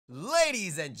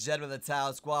Ladies and gentlemen of the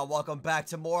Talent Squad, welcome back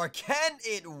to more Can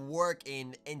It Work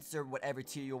in insert whatever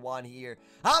tier you want here.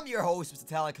 I'm your host,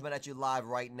 Mr.Talent, coming at you live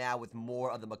right now with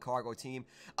more of the McCargo team.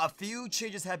 A few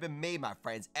changes have been made, my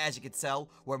friends. As you can tell,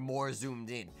 we're more zoomed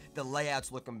in. The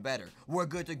layout's looking better. We're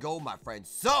good to go, my friends.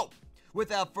 So,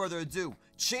 without further ado,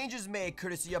 changes made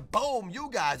courtesy of boom, you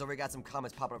guys already got some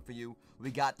comments popping up for you.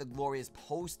 We got the glorious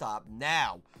post-op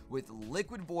now with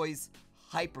Liquid Voice,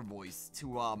 Hyper Voice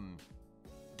to,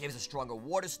 give us a stronger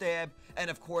water stab, and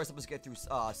of course, let's get through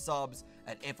subs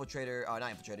and infiltrator, not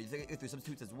infiltrator, you get through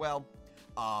substitutes as well,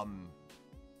 and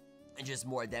just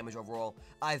more damage overall.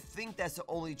 I think that's the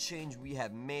only change we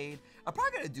have made. I'm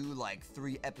probably gonna do like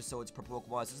 3 episodes per Pokemon.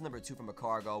 So this is number 2 from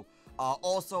McCargo.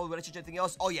 Also, did I change anything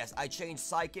else? Oh yes, I changed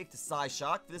Psychic to Psy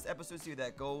Shock for this episode. See how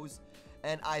that goes.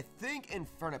 And I think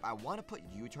Infernip, I want to put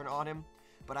U-turn on him,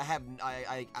 but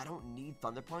I don't need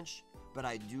Thunder Punch. But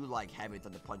I do like having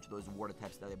Thunder Punch, those water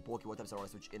types, that bulky water types that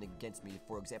want to switch in against me.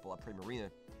 For example, at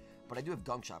Primarina. But I do have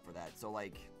Gunk Shot for that. So,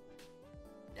 like,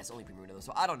 that's only Primarina though.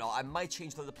 So, I don't know. I might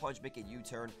change Thunder Punch, make it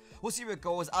U-turn. We'll see where it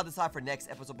goes. I'll decide for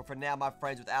next episode. But for now, my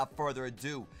friends, without further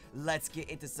ado, let's get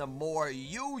into some more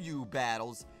UU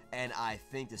battles. And I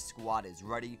think the squad is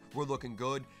ready. We're looking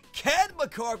good. Can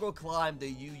McCargo climb the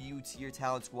UU tier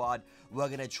talent squad? We're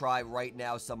going to try right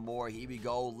now some more. Here we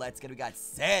go. Let's get it. We got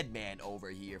Sandman over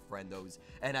here, friendos.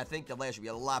 And I think the layer should be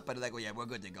a lot better. Like, oh, yeah, we're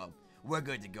good to go. We're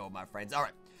good to go, my friends. All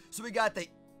right. So we got the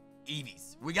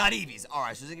Eevees. We got Eevees. All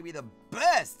right. So this is going to be the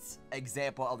best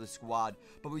example of the squad.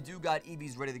 But we do got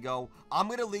Eevees ready to go. I'm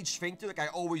going to lead Sphincter like I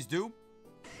always do.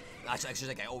 Actually,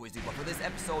 like I always do. But for this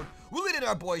episode, we're leading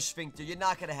our boy Sphincter. You're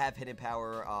not going to have Hidden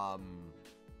Power,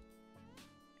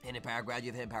 Hidden Power Ground,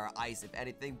 you have Hidden Power Ice, if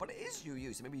anything, but it is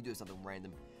UU, so maybe you do something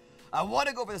random. I want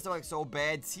to go for this stomach so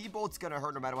bad. T-Bolt's going to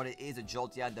hurt no matter what. It is a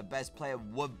Jolteon. The best play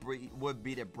would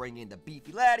be to bring in the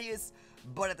beefy Latias,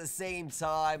 but at the same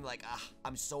time, like,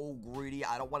 I'm so greedy.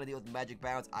 I don't want to deal with Magic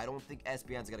Bounce. I don't think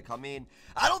Espeon's going to come in.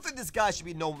 I don't think this guy should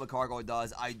be known what McCargo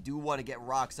does. I do want to get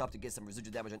rocks up to get some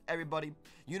residual damage on everybody.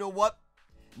 You know what?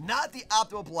 Not the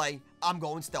optimal play. I'm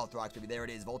going Stealth Rocks, baby. There it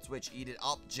is. Volt Switch, eat it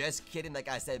up. Just kidding. Like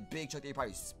I said, big chunk. You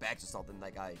probably Specs or something.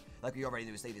 Like we already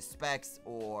knew. Say the Specs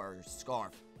or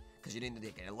Scarf, because you didn't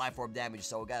take any Life Orb damage.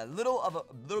 So we got a little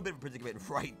bit of a predicament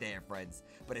right there, friends.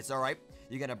 But it's all right.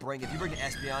 You're gonna bring. If you bring an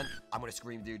Espeon, I'm gonna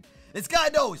scream, dude. This guy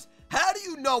knows. How do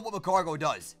you know what McCargo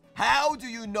does? How do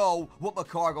you know what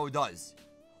McCargo does?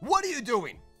 What are you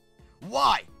doing?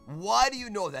 Why? Why do you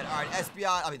know that? All right,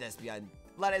 Espeon.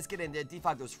 Let's get in there.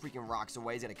 D5 those freaking rocks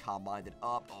away. He's going to combine it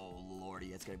up. Oh, lordy.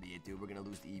 That's going to be it, dude. We're going to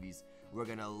lose to Eevees. We're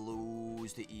going to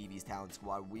lose to Eevees, Talent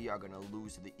Squad. We are going to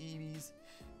lose to the Eevees.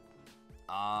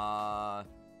 How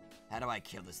do I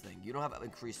kill this thing? You don't have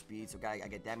increased speed, so I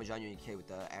get damage on you and you kill with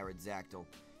the Aerodactyl.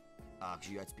 Because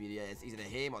you got speed. Yeah, it's either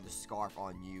him or the Scarf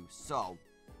on you. So,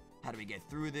 how do we get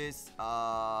through this?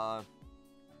 Can't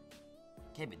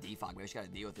even defog, man. We just got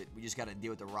to deal with it. We just got to deal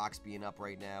with the rocks being up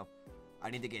right now. I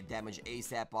need to get damage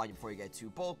ASAP on you before you get too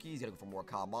bulky. He's gonna go for more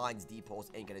calm minds. D-Pulse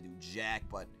ain't gonna do jack,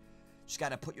 but just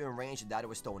gotta put you in range and die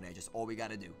to a Stone Edge. That's all we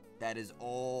gotta do. That is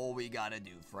all we gotta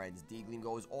do, friends. D-Gleam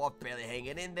goes off, barely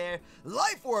hanging in there.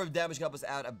 Life Orb damage can help us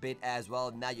out a bit as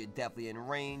well. Now you're definitely in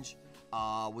range.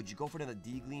 Would you go for another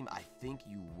D-Gleam? I think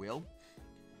you will.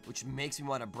 Which makes me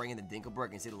want to bring in the Dinkelberg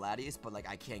and say the Latias, but like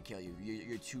I can't kill you.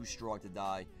 You're too strong to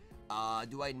die.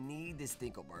 Do I need this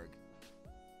Dinkelberg?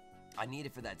 I need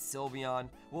it for that Sylveon.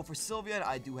 Well, for Sylveon,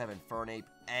 I do have Infernape,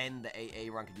 and the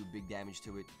AA run can do big damage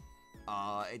to it.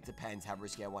 It depends how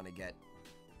risky I want to get.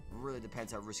 Really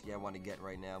depends how risky I want to get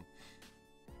right now.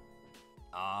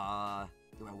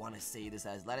 Do I want to say this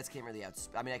as Lattice can't really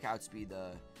outspeed? I mean, I can outspeed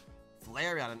the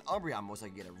Flareon and Umbreon. Most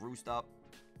likely get a Roost up.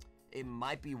 It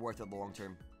might be worth it long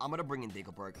term. I'm gonna bring in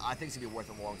Dinkelberg. I think it's gonna be worth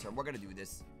it long term. We're gonna do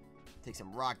this. Take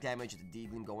some rock damage. The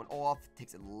D-Gleam going off.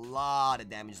 Takes a lot of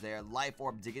damage there. Life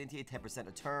Orb, Dignity, 10%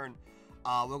 a turn.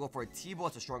 We'll go for a T-Ball.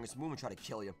 It's the strongest move and try to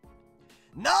kill you.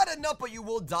 Not enough, but you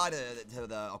will die to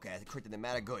the... Okay, the crit didn't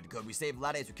matter. Good, good. We saved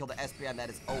Latias. We killed the Espeon.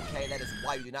 That is okay. That is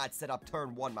why you do not set up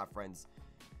turn 1, my friends.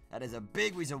 That is a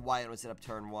big reason why I don't set up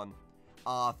turn 1.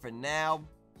 For now,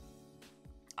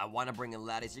 I want to bring in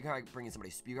Latias. You're going to bring in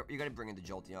somebody. You're going to bring in the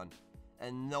Jolteon.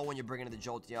 And know when you're bringing in the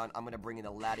Jolteon, I'm going to bring in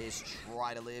the Latias.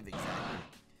 Try to live. Exactly.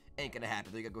 Ain't going to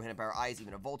happen. They're going to go Hidden Power Ice,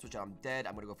 even a Volt Switch, I'm dead.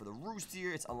 I'm going to go for the Roost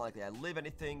here. It's unlikely I live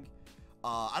anything.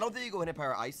 I don't think you go Hidden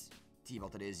Power Ice.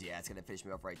 T-Volt it is. Yeah, it's going to finish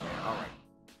me off right there. Alright.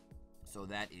 So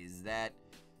that is that.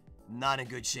 Not in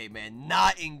good shape, man.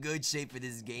 Not in good shape for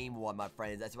this game one, my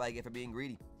friends. That's what I get for being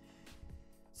greedy.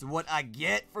 So what I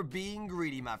get for being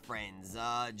greedy, my friends.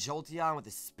 Jolteon with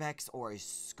the specs or a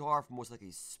scarf. Most likely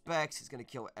specs. He's gonna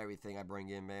kill everything I bring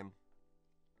in, man.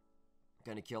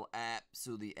 Gonna kill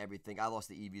absolutely everything. I lost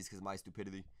the EVs because of my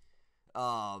stupidity.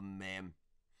 Oh, man.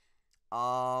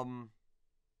 Yeah,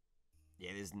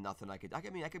 there's nothing I could... I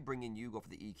mean, I could bring in you, go for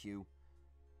the EQ.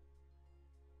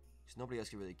 Because nobody else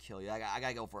can really kill you. I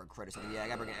gotta go for a crit or something. Yeah, I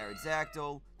gotta bring in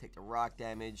Aerodactyl, take the rock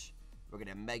damage. We're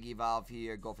gonna Mega Evolve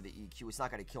here, go for the EQ. It's not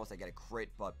gonna kill us, I get a crit,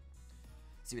 but...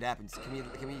 See what happens. Can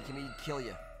we kill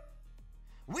you?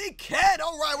 We can!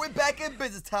 Alright, we're back in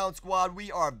business, Talent Squad. We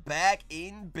are back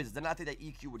in business. Did not think that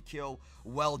EQ would kill.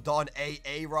 Well done,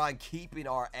 Aaron, keeping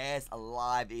our ass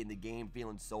alive in the game.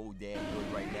 Feeling so damn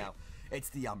good right now. It's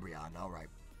the Umbreon. Alright.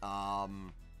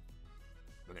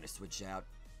 We're gonna switch out.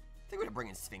 I think we're gonna bring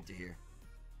in Sphincter here.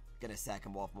 Gonna sack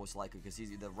him off most likely because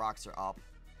the rocks are up.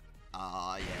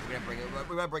 Yeah, we're gonna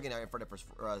bring it in front of us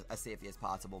as safely as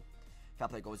possible. Foul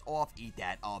play goes off. Eat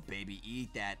that up, baby.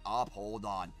 Eat that up. Hold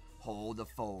on. Hold the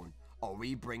phone. Are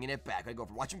we bringing it back? I go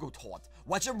for. Watch him go taunt.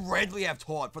 Watch him randomly have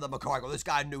taunt for the Macargo. This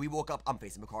guy knew. He woke up. I'm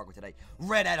facing Macargo today.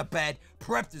 Ran out of bed,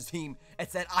 prepped his team, and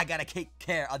said, I gotta take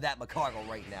care of that Macargo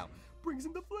right now. Brings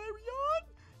in the Flareon.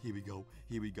 Here we go.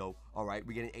 Here we go. Alright,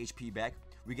 we getting HP back.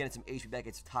 We getting some HP back.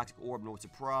 It's Toxic Orb. No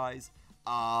surprise.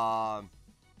 Gonna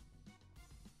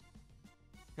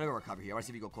go recover here. I want to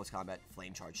see if we go close combat.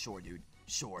 Flame Charge. Sure, dude.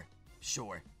 Sure.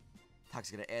 Sure.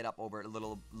 Toxic gonna add up over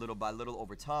little by little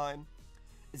over time.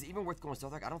 Is it even worth going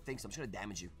stealth? I don't think so. I'm just gonna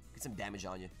damage you. Get some damage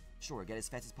on you. Sure, get as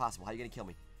fast as possible. How are you gonna kill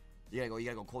me? You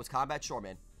gotta go close combat? Sure,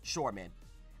 man. Sure, man.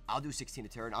 I'll do 16 a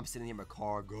turn. I'm sitting here,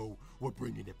 Macargo. We're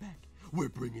bringing it back. We're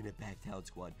bringing it back, Talent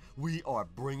Squad. We are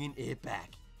bringing it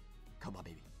back. Come on,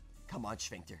 baby. Come on,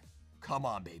 Sphincter. Come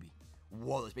on, baby.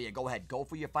 Whoa, but yeah, go ahead. Go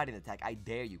for your fighting attack. I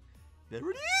dare you. There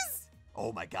it is.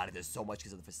 Oh my god, it does so much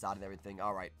because of the facade and everything.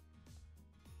 Alright.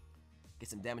 Get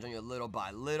some damage on you little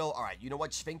by little. Alright, you know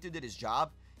what? Sphincter did his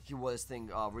job. He was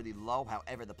really low.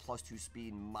 However, the +2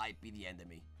 speed might be the end of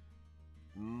me.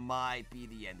 Might be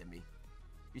the end of me.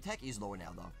 Your attack is lower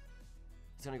now, though.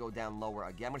 It's going to go down lower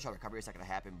again. I'm going to try to recover. It's not going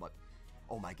to happen, but...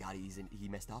 Oh my god, he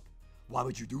messed up. Why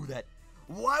would you do that?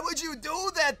 Why would you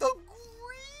do that? The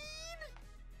green?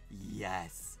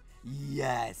 Yes.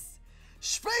 Yes.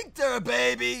 Sphincter,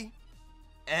 baby!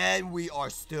 And we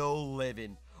are still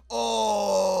living.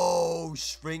 Oh,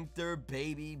 Sphincter,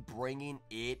 baby, bringing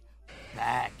it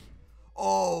back.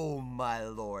 Oh, my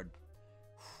lord.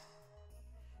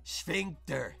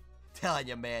 Sphincter, telling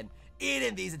you, man,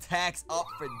 eating these attacks up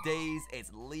for days. It's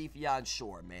Leafeon,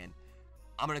 sure, man.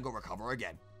 I'm going to go recover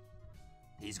again.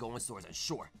 He's going swords, and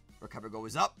sure. Recover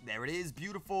goes up. There it is.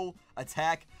 Beautiful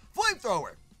attack.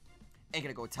 Flamethrower. Ain't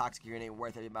going to go Toxic here. It ain't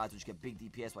worth it. Might as well just get big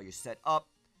DPS while you're set up.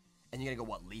 And you're going to go,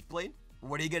 what, Leaf Blade?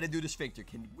 What are you going to do to Sphincter?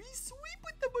 Can we sweep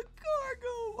with the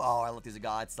Macargo? Oh, I love these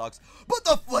guys. It sucks. But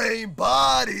the Flame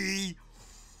Body.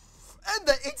 And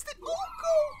the instant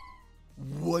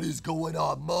Macargo. What is going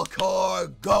on,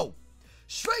 Macargo?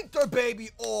 Sphincter, baby,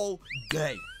 all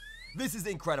day. This is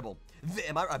incredible.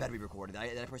 I better be recorded.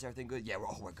 Did I press everything good? Yeah,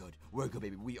 we're good. We're good,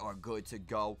 baby. We are good to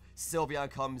go. Sylveon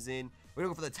comes in. We're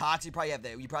gonna go for the Toxic. You probably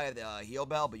have the Heal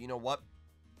Bell, but you know what?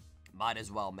 Might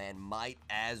as well, man. Might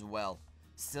as well.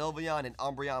 Sylveon and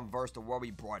Umbreon versus the world.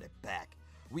 We brought it back.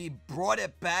 We brought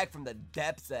it back from the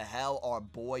depths of hell. Our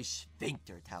boy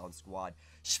Sphincter, Talent Squad.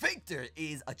 Sphincter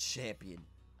is a champion.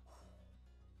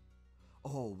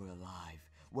 Oh, we're alive.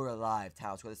 We're alive,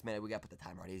 Talent Squad. This man, we gotta put the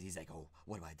timer on. He's like, oh,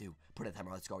 what do I do? Put the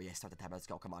timer on. Let's go. Yeah, start the timer. Let's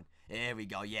go. Come on. There we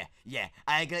go. Yeah, yeah.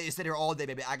 I ain't gonna sit here all day,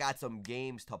 baby. I got some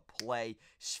games to play.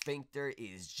 Sphincter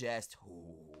is just...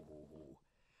 Ooh.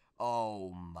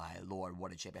 Oh, my lord.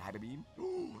 What a champion. Hyper Beam.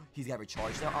 Ooh, he's got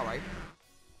recharge now. All right.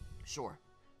 Sure.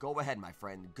 Go ahead, my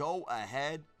friend. Go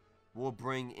ahead. We'll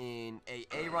bring in a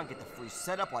Aaron. Get the free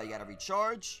setup while you gotta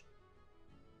recharge.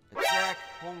 Attack.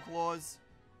 Home Claws.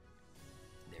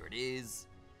 There it is.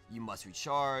 You must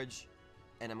recharge.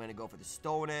 And I'm going to go for the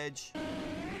Stone Edge.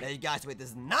 Now, you guys, wait,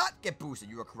 does not get boosted.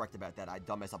 You are correct about that. I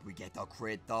dumbass up. We get the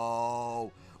crit,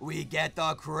 though. We get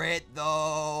the crit,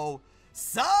 though.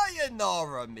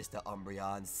 Sayonara, Mr.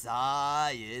 Umbreon.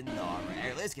 Sayonara.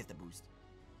 Air Let's get the boost.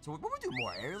 So, what would we do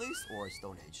more? Air Release or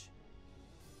Stone Edge?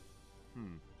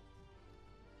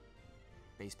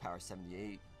 Base power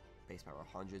 78. Base power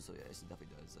 100. So, yeah, this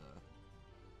definitely does,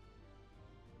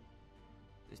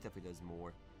 this definitely does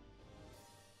more.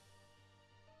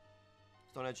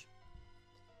 Stone Edge.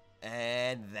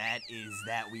 And that is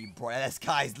that. We brought this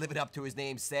guy's living up to his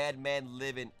name. Sad man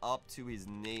living up to his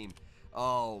name.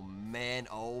 Oh man,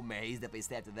 he's definitely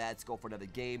stabbed to that. Let's go for another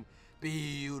game.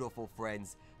 Beautiful,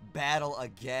 friends. Battle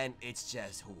again. It's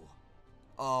just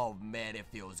Oh, man, it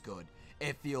feels good.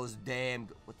 It feels damn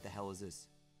good. What the hell is this?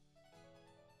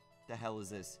 The hell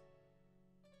is this?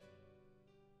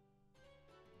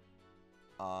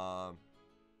 Okay.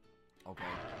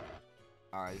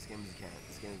 Alright, this game is a count.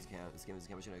 This game is a count. This game is a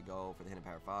count. We're just gonna go for the hidden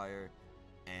power fire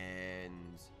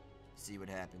and see what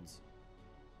happens.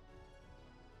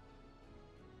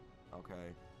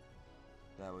 Okay.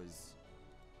 That was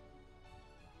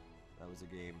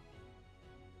a game.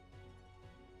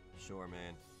 Sure,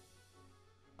 man.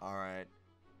 Alright.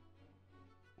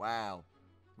 Wow.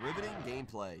 Riveting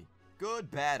gameplay. Good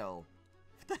battle.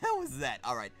 What the hell was that?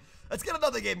 Alright. Let's get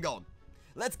another game going.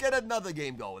 Let's get another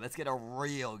game going. Let's get a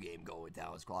real game going,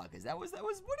 Talent Squad. Because that was what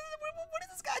is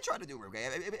this guy trying to do, okay?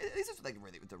 Is this like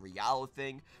really with the Rialo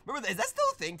thing? Remember, is that still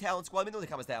a thing, Talent Squad? Let me know in the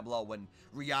comments down below when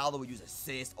Rialo would use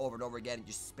assist over and over again and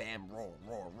just spam roar,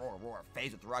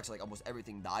 phase with the rocks, like almost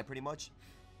everything died pretty much.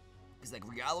 Because like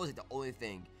Rialo is like the only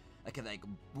thing that can like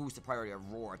boost the priority of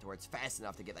roar to where it's fast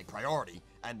enough to get like priority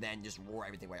and then just roar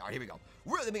everything away. Alright, here we go.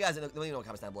 Let me know in the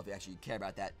comments down below if you actually care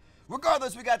about that.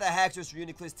 Regardless, we got the Haxorus,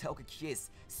 Uniclus, Telka-Kiss,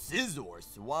 Scizor,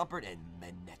 Swampert, and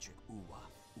Manectric. Ooh,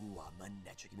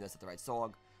 Manectric. Even though that's not the right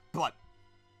song. But,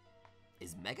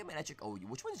 is Mega Manectric OU?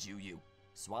 Which one's UU?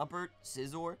 Swampert,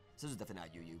 Scizor? Scizor's definitely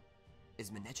not UU.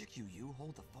 Is Manectric UU?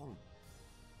 Hold the phone.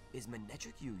 Is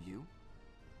Manectric UU?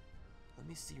 Let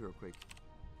me see real quick.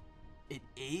 It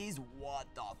is? What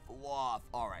the fluff?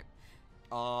 Alright.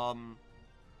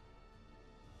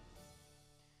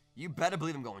 You better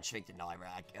believe I'm going straight to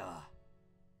Nyrak.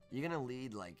 You're gonna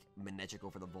lead, like, Manectric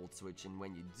over the Volt Switch, and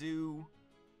when you do...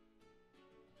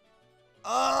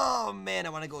 Oh, man, I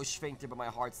want to go Sphincter, but my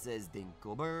heart says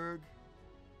Dinkelberg.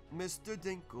 Mr.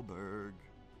 Dinkelberg.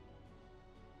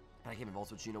 But I can't even Volt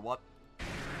Switch, you know what?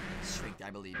 Sphincter, I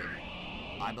believe it.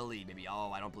 I believe, baby.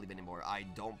 Oh, I don't believe anymore. I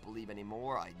don't believe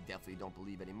anymore. I definitely don't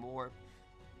believe anymore.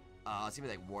 It's gonna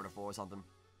be like Waterfall or something.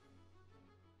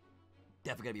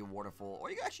 Definitely gonna be a Waterfall.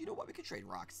 Or you actually, you know what? We could trade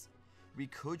rocks. We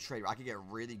could trade. I could get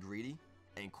really greedy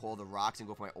and call the rocks and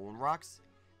go for my own rocks.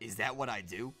 Is that what I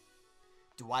do?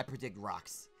 Do I predict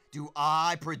rocks? Do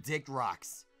I predict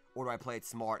rocks? Or do I play it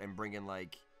smart and bring in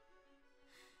like...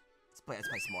 Let's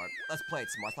play smart. Let's play it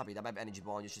smart. Stop it. I have energy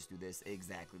ball and just do this.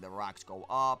 Exactly. The rocks go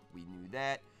up. We knew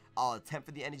that. I'll attempt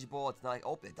for the energy ball. It's not like,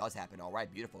 oh, it does happen. All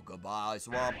right. Beautiful. Goodbye,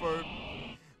 Swampert.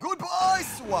 Goodbye,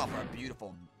 Swampert.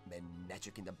 Beautiful.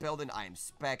 Manectric in the building. I am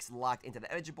Specs locked into the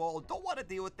energy ball. Don't want to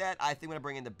deal with that. I think I'm going to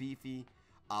bring in the Beefy.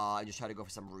 And just try to go for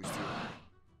some Roost here.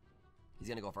 He's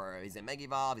going to go for, he's a Mega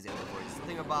Evolve. He's going to go for his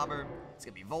Thingamabobber. It's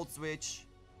going to be Volt Switch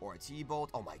or a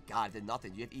T-Bolt. Oh my god, I did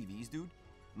nothing. Do you have EVs, dude?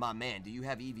 My man, do you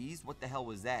have EVs? What the hell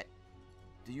was that?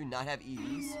 Do you not have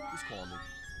EVs? Who's calling me?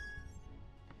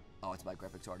 Oh, it's my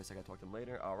graphics artist. I gotta talk to him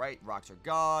later. Alright, rocks are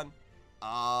gone.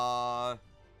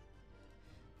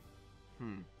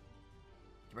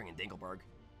 Bring in Dinkelberg.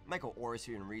 Michael Oris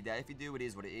here and read that. If you do, it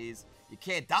is what it is. You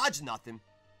can't dodge nothing.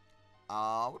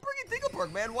 We're bringing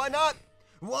Dinkelberg, man. Why not?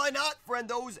 Why not,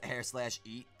 friendos? Hair slash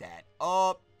eat that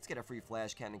up. Let's get a free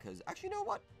flash cannon, because actually, you know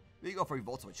what? We go for a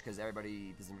Volt Switch, because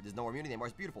everybody, there's no immunity anymore.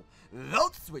 It's beautiful.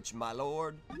 Volt Switch, my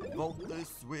lord. Volt the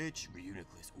Switch.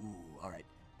 Reuniclus. Ooh, alright.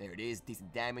 There it is.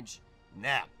 Decent damage.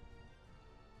 Now,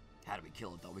 how do we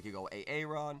kill it, though? We could go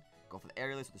Aaron, go for the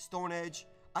Aerialist with the Stone Edge.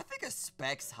 I think a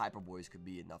Specs Hyper Voice could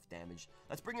be enough damage.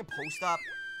 Let's bring in Post-Op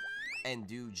and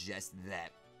do just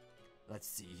that. Let's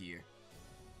see here.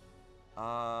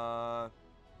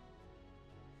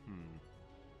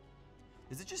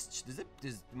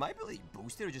 Does my ability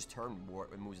boost it or just turn when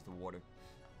it moves into water?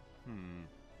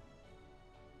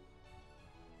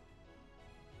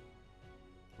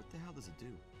 What the hell does it do?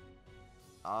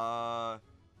 Let's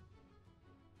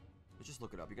just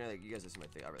look it up. You guys listen to my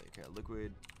thing. I really care.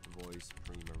 Liquid Voice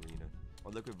Primarina.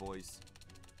 Or Liquid Voice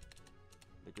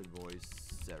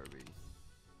Cerebi.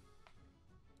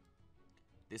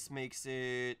 This makes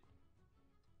it...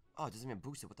 Oh, it doesn't even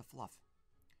boost it. What the fluff?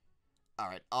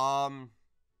 Alright,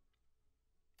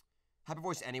 Hyper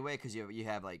Voice anyway, because you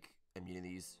have, like,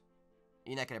 immunities.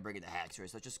 You're not gonna bring in the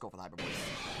Haxorus. Let's just go for the Hyper Voice.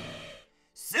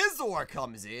 Scizor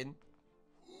comes in.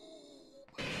 Oh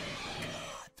my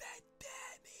god, that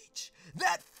damage.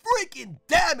 That freaking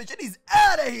damage, and he's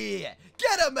out of here.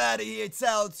 Get him out of here,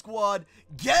 Talent Squad.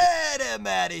 Get him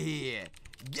out of here.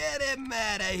 Get him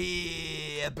out of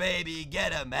here, baby.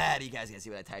 Get him out of here. You guys can't see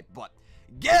what I typed, but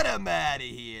get him out of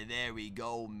here. There we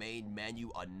go. Main menu.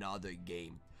 Another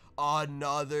game.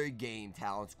 Another game,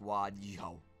 Talent Squad.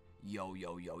 Yo.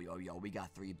 We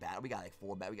got 3 battles. We got like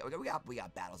 4 battles. We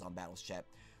got battles on battles, chat.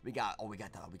 We got look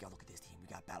at this team. We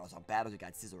got battles on battles. We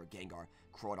got Scizor, Gengar,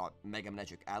 Crawdaunt, Mega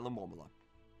Manectric, Alamomola.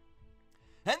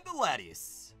 And the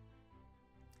Latias.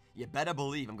 You better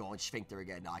believe I'm going Sphincter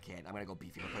again. No, I can't. I'm going to go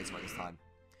Beefy replacement this time.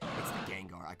 It's the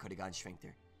Gengar. I could have gone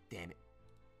Sphincter. Damn it.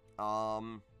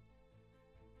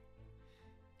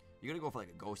 You're going to go for like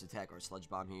a Ghost Attack or a Sludge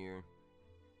Bomb here.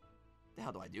 What the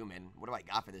hell do I do, man? What do I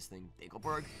got for this thing?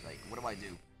 Dinkelberg? Like, what do I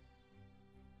do?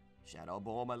 Shadow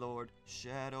Ball, my lord.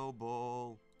 Shadow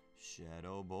Ball.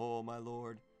 Shadow Ball, my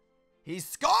lord. He's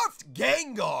Scarfed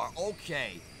Gengar.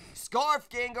 Okay.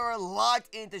 Scarfed Gengar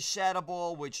locked into Shadow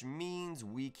Ball, which means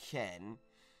we can...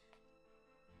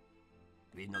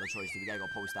 We need another choice, dude. We gotta go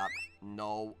post-op.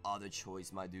 No other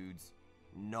choice, my dudes.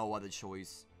 No other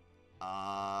choice. He's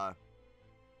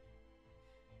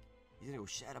gonna go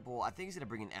Shadow Ball. I think he's gonna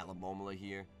bring in Alamomola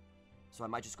here. So I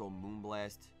might just go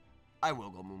Moonblast. I will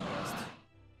go Moonblast.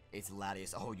 It's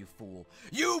Latias. Oh, you fool.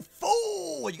 You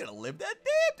fool! You gonna live that?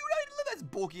 Damn, dude, I didn't live. That's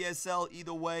bulky SL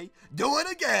either way. Do it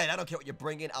again. I don't care what you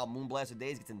bring in. I'll Moonblast for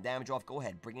days. Get some damage off. Go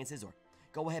ahead. Bring in Scizor.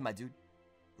 Go ahead, my dude.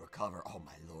 Recover. Oh,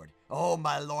 my lord. Oh,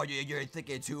 my lord. You're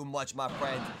thinking too much, my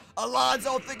friend.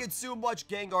 Alonzo thinking too much.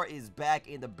 Gengar is back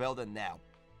in the building now.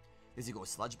 Does he go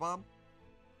Sludge Bomb?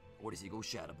 Or does he go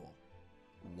Shadow Ball?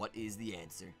 What is the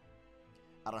answer?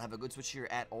 I don't have a good switch here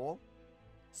at all.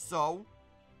 So...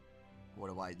 what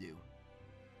do I do?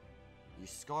 You're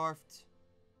Scarfed.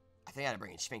 I think I gotta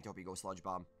bring in Sphincter. Hope you go Sludge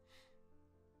Bomb.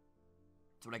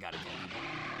 That's what I gotta do.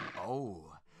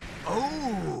 Oh.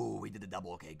 Oh! We did the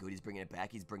double. Okay, good. He's bringing it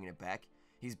back. He's bringing it back.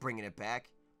 He's bringing it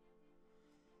back.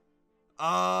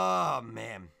 Oh,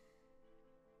 man.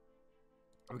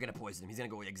 We're gonna poison him. He's gonna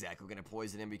go exactly. We're gonna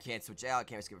poison him. We can't switch out.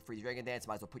 Can't skip a free Dragon Dance.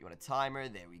 Might as well put you on a timer.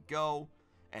 There we go.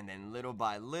 And then little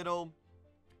by little...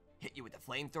 hit you with the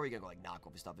flamethrower. You're gonna go like knock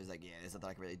off stuff. It's like, yeah, there's nothing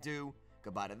I can really do.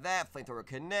 Goodbye to that. Flamethrower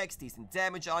connects. Decent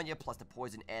damage on you. Plus the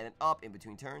poison added up in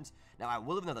between turns. Now I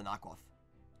will have another knockoff.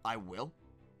 I will.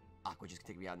 Aqua just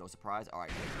take me out. No surprise. Alright,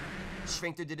 good.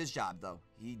 Sphincter did his job, though.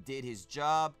 He did his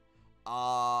job.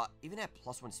 Even at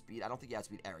 +1 speed, I don't think you have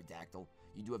speed Aerodactyl.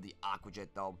 You do have the Aqua Jet,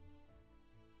 though.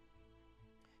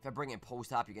 If I bring in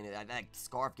post-op, you're gonna... that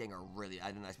Scarf Gengar really... I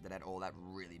didn't expect that at all. That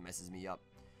really messes me up.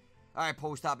 Alright,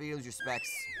 post-op, you lose your specs.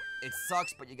 It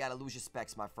sucks, but you gotta lose your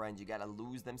specs, my friend. You gotta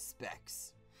lose them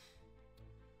specs.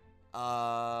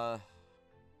 Hyper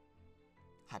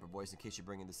Voice in case you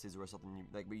bring in the Scizor or something.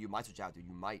 You might switch out, dude.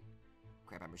 You might.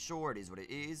 Crap, I'm sure it is what it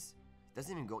is.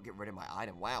 Doesn't even go get rid of my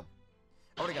item. Wow.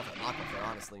 I would've got the knockoff there,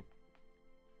 honestly.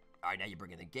 Alright, now you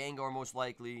bring in the Gengar, most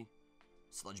likely.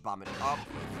 Sludge Bomb it up.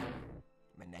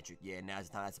 Manectric. Yeah, now's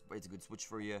the time. It's a good switch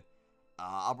for you.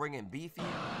 I'll bring in Beefy.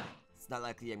 It's not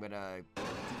likely I'm gonna do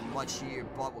much here,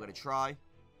 but we're gonna try.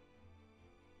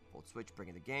 Volt switch, bring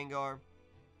in the Gengar.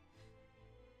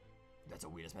 That's a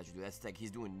weirdest match to do. That's like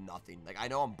he's doing nothing. Like I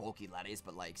know I'm bulky Latias,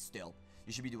 but like still,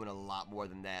 you should be doing a lot more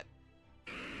than that.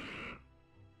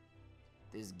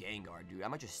 This Gengar, dude. I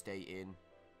might just stay in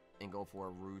and go for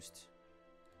a Roost.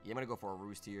 Yeah, I'm gonna go for a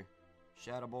Roost here.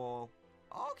 Shadow Ball.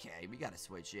 Okay, we gotta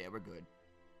switch. Yeah, we're good.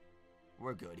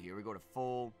 We're good here. We go to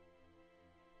full.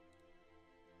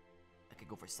 I could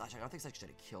go for Slash. I don't think Slash should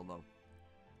have killed though.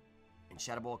 And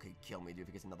Shadow Ball could kill me, dude, if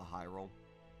it gets another high roll.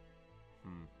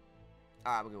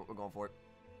 Alright, we're going for it.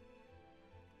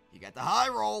 You got the high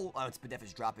roll. Oh, it's Spadef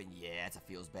is dropping. Yeah, that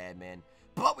feels bad, man.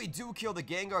 But we do kill the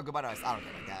Gengar. Goodbye to us. I don't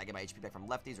get like that. I get my HP back from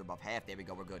lefties. We're above half. There we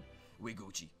go. We're good. We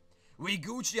Gucci. We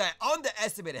Gucci. I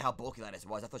underestimated how bulky Latias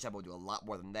was. I thought Shadow Ball would do a lot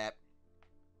more than that.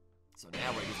 So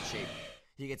now we're in good shape.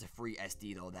 He gets a free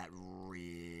SD, though. That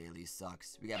really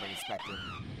sucks. We gotta bring Inspector.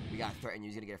 We gotta threaten you.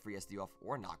 He's gonna get a free SD off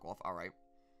or knock off. Alright.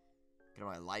 Get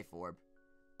on my Life Orb.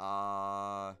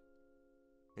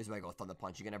 Here's where I go Thunder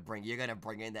Punch. You're gonna bring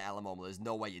in the Alamomola. There's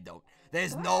no way you don't.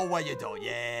 There's no way you don't.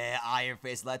 Yeah, Iron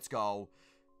Fist. Let's go.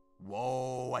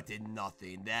 Whoa, that did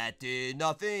nothing. That did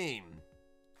nothing.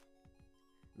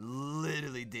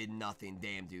 Literally did nothing.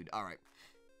 Damn, dude. Alright.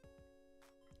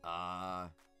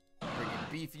 Bring in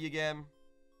Beefy again.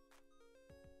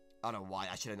 I don't know why.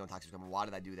 I should have known Toxic was coming. Why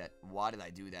did I do that? Why did I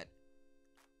do that?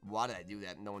 Why did I do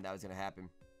that knowing that was going to happen?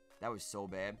 That was so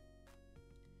bad.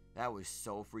 That was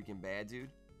so freaking bad, dude.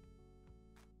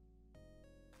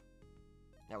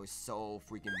 That was so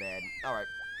freaking bad. Alright.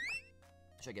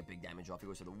 Should I get big damage off? He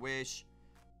goes to the Wish.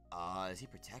 Does he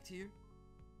protect here?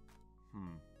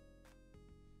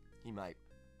 He might.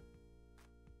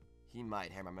 He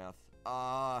might. Hammer Mouth.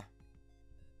 I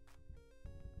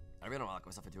really don't want to lock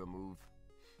myself into a move.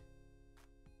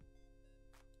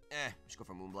 Just go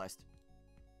for Moonblast.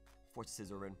 Force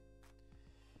Scizor in.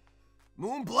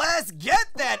 Moonblast, get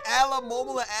that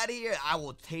Alamomola out of here. I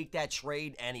will take that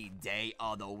trade any day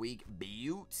of the week.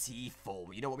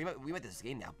 Beautiful. You know what? We might win this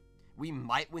game now. We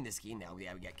might win this game now.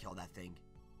 Yeah, we got killed that thing.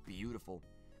 Beautiful.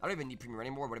 I don't even need Premier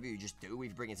anymore. Whatever you just do, if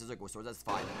you bring in Scissor, go Swords, that's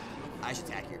fine. I should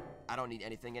attack here. I don't need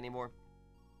anything anymore.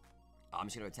 I'm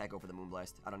just gonna attack over the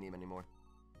Moonblast. I don't need him anymore.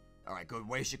 Alright, good.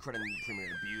 Waste your crit in Premier.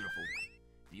 Beautiful.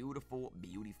 Beautiful,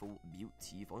 beautiful,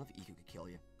 beautiful. I don't know if EQ could kill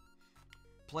you.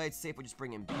 Play it safe, we'll just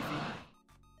bring in Beefy.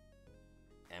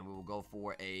 And we will go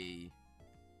for a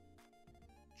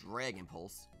Dragon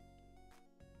Pulse.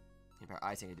 Impair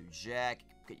Ice Hand to do Jack.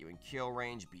 Get you in kill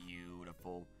range.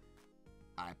 Beautiful.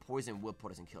 Alright, Poison will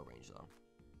put us in kill range though.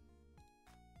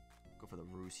 Go for the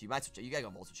Roost. You might switch. You gotta go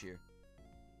Volt Switch here.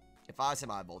 If I was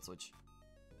him, I'd Volt Switch.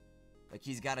 Like,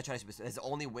 he's gotta try to Super Scissor. His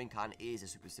only win con is a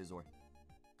Super Scissor.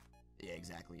 Yeah,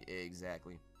 exactly.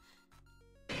 Exactly.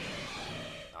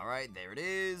 Alright, there it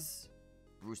is.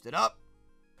 Roost it up.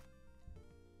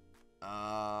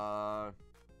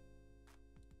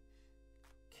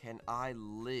 Can I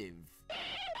live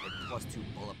with +2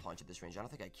 Bullet Punch at this range? I don't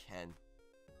think I can.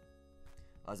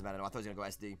 Doesn't matter. No, I thought he was gonna go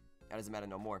SD. That doesn't matter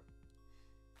no more.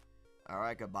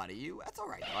 Alright, goodbye to you. That's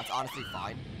alright. That's honestly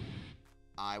fine.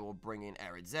 I will bring in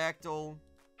Aerodactyl.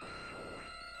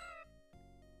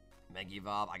 Mega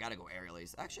Evolve. I gotta go Aerial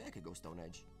Ace. Actually, I could go Stone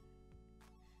Edge.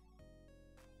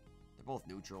 They're both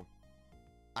neutral.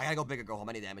 I gotta go bigger, go home.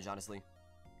 Any damage, honestly.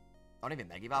 I don't even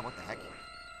Mega Evolve. What the heck?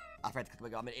 I forgot to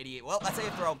click. I'm an idiot. Well, that's how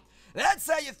you throw. That's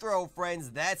how you throw,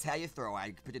 friends. That's how you throw.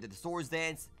 I predicted the Swords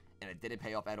Dance, and it didn't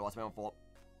pay off at all. It's my own fault.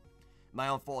 My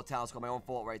own fault, Talent Squad. My own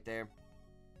fault right there.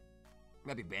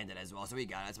 Might be banded as well, so we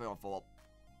got it. It's my own fault.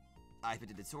 I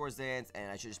predicted the Swords Dance,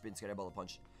 and I should have just been scared of Bullet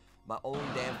Punch. My own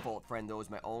damn fault, friendos.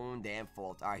 My own damn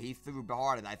fault. Alright, he threw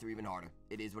harder, and I threw even harder.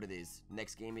 It is what it is.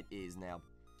 Next game, it is now.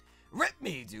 Rip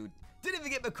me, dude. Didn't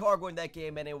even get Macargo in that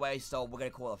game anyway, so we're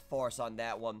going to call a farce on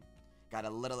that one. Got a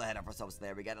little ahead of ourselves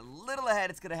there. We got a little ahead.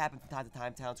 It's going to happen from time to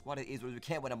time. Talent Squad, it is what we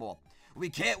can't win them all. We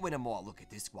can't win them all. Look at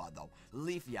this squad, though.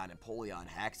 Leafeon, Empoleon,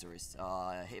 Haxorus,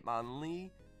 Hitmonlee.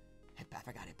 I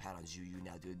forgot Hitpat on Juju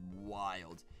now, dude.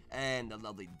 Wild. And the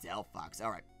lovely Delphox.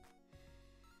 Alright.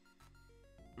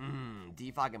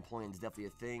 Defog Empoleon is definitely a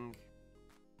thing.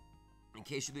 In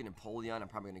case you lead Empoleon, I'm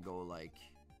probably going to go, like,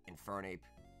 Infernape.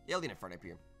 Yeah, I'll lead Infernape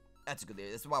here. That's a good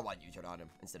idea. This is why I want U-turn on him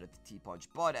instead of the T-Punch.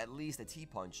 But at least the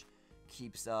T-Punch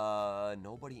keeps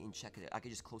nobody in check. I could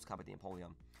just close combat the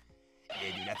Empoleon.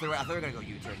 Yeah, dude. I thought we were going to go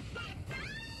U-turn.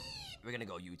 We're going to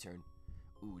go U-turn.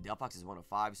 Ooh, Delphox is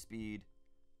 105 speed.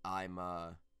 I'm,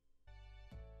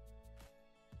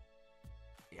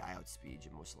 yeah, I outspeed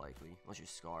you most likely. Unless you're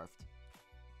Scarfed.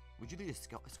 Would you lead a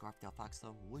Scarf Delphox,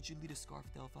 though? Would you lead a Scarf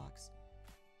Delphox?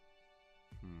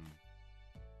 In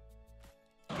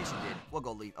case you did, we'll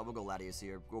go Latios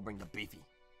here. We'll bring the Beefy.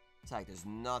 It's like there's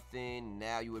nothing.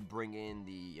 Now you would bring in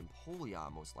the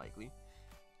Empoleon, most likely.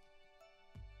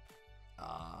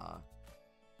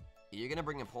 You're gonna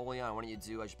bring Empoleon. What do you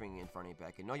do? I just bring Infernape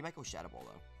back in. No, you might go Shadow Ball,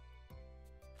 though.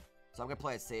 So I'm gonna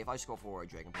play it safe. I just go for a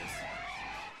Dragon Pulse.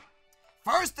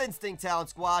 First Instinct, Talent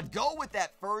Squad. Go with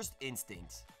that First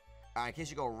Instinct. Alright, in case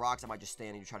you go Rocks, I might just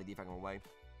stand and you try to defect him away.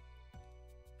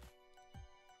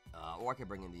 Or I could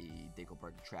bring in the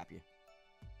Dinkelberg to trap you.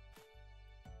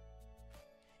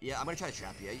 Yeah, I'm gonna try to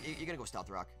trap you. You're gonna go Stealth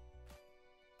Rock.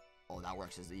 Oh, that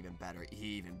works as even better.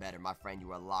 Even better. My friend,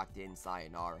 you are locked in.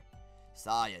 Sayonara.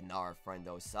 Sayonara,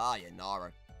 friendo.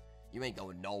 Sayonara. You ain't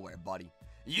going nowhere, buddy.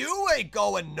 You ain't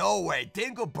going nowhere.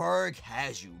 Dinkelberg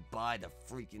has you by the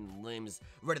freaking limbs,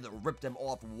 ready to rip them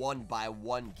off one by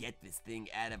one. Get this thing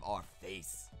out of our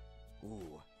face.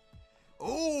 Ooh.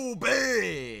 Ooh,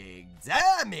 big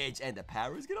damage. And the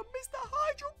power is gonna miss the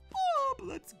Hydro Bomb.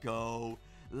 Let's go.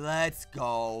 Let's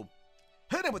go.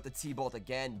 Hit him with the T-Bolt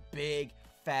again. Big,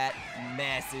 fat,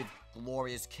 massive,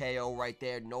 glorious KO right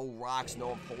there. No rocks,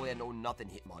 no Empoleon, no nothing.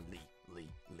 Hitmonlee.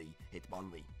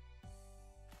 Hitmonlee.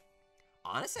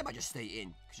 Honestly, I might just stay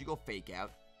in. Because you go Fake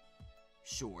Out.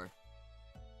 Sure.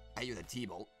 I hit you with a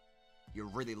T-Bolt. You're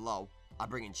really low. I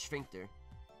bring in Sphincter.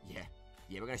 Yeah,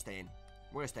 we're gonna stay in.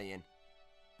 We're gonna stay in.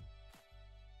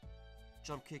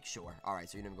 Jump kick, sure. Alright,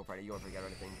 so you didn't go for it. You don't forget or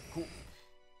anything. Cool.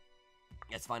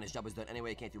 That's fine. His job is done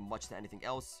anyway. Can't do much to anything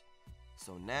else.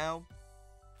 So now...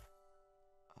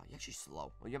 you're actually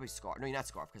slow. Well, you have a Scarf. No, you're not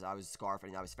Scarf, because I was Scarf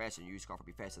and I was faster, and you Scarf would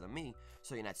be faster than me.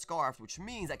 So you're not Scarfed, which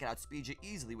means I can outspeed you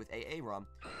easily with AA Rum.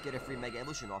 Get a free Mega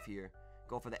Evolution off here.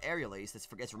 Go for the Aerial Ace.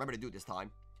 Let's remember to do it this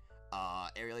time.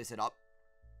 Aerial Ace it up.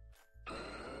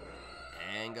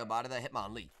 And goodbye to the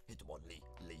Hitmonlee. Hitmonlee.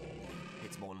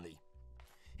 Hitmonlee.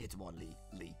 Hitmonlee.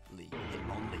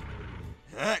 Hitmonlee.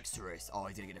 Haxorus. Oh,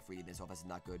 he didn't get a free this off. That's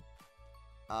not good.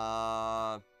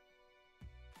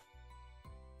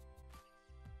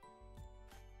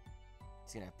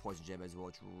 He's gonna have Poison Jab as well,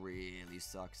 which really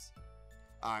sucks.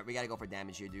 Alright, we gotta go for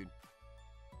damage here, dude.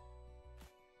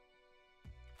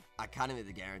 I kind of need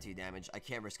the guaranteed damage. I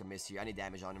can't risk a miss here. I need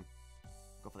damage on him.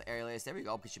 Go for the aerialist. There we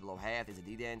go. Push you below half. There's a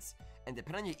D-dance. And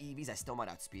depending on your EVs, I still might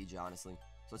outspeed you, honestly.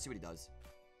 So let's see what he does.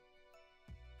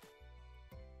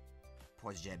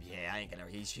 Poison jab. Yeah, I ain't gonna.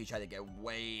 He tried to get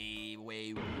way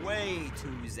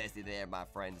too zesty there, my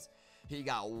friends. He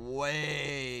got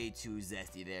way too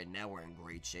zesty there. Now we're in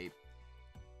great shape.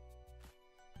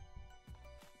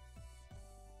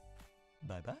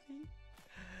 Bye-bye.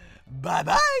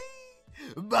 Bye-bye.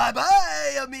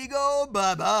 Bye-bye, amigo.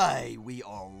 Bye-bye. We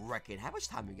are wrecking. How much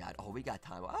time we got? Oh, we got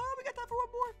time. Oh, we got time for one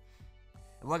more.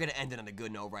 And we're going to end it on a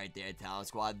good note right there, Talent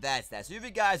Squad. That's that. So if you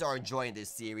guys are enjoying this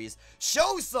series,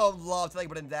 show some love to the like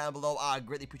button down below. I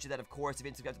greatly appreciate that, of course. If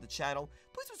you didn't subscribe to the channel,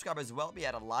 please subscribe as well. It means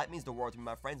a lot. It means the world to me,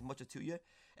 my friends. Much to you.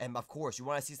 And, of course, you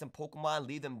want to see some Pokemon,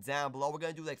 leave them down below. We're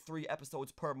going to do, like, 3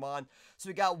 episodes per mon. So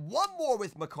we got one more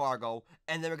with Magcargo,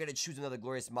 and then we're going to choose another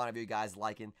glorious mon if you guys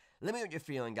liking. Let me know what you're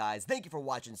feeling, guys. Thank you for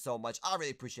watching so much. I really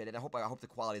appreciate it. I hope the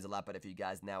quality is a lot better for you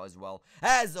guys now as well.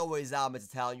 As always, I'm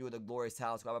Mr.Talent. You are the glorious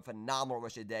Talent Squad. Have a phenomenal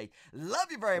rest of your day.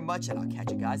 Love you very much, and I'll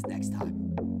catch you guys next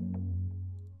time.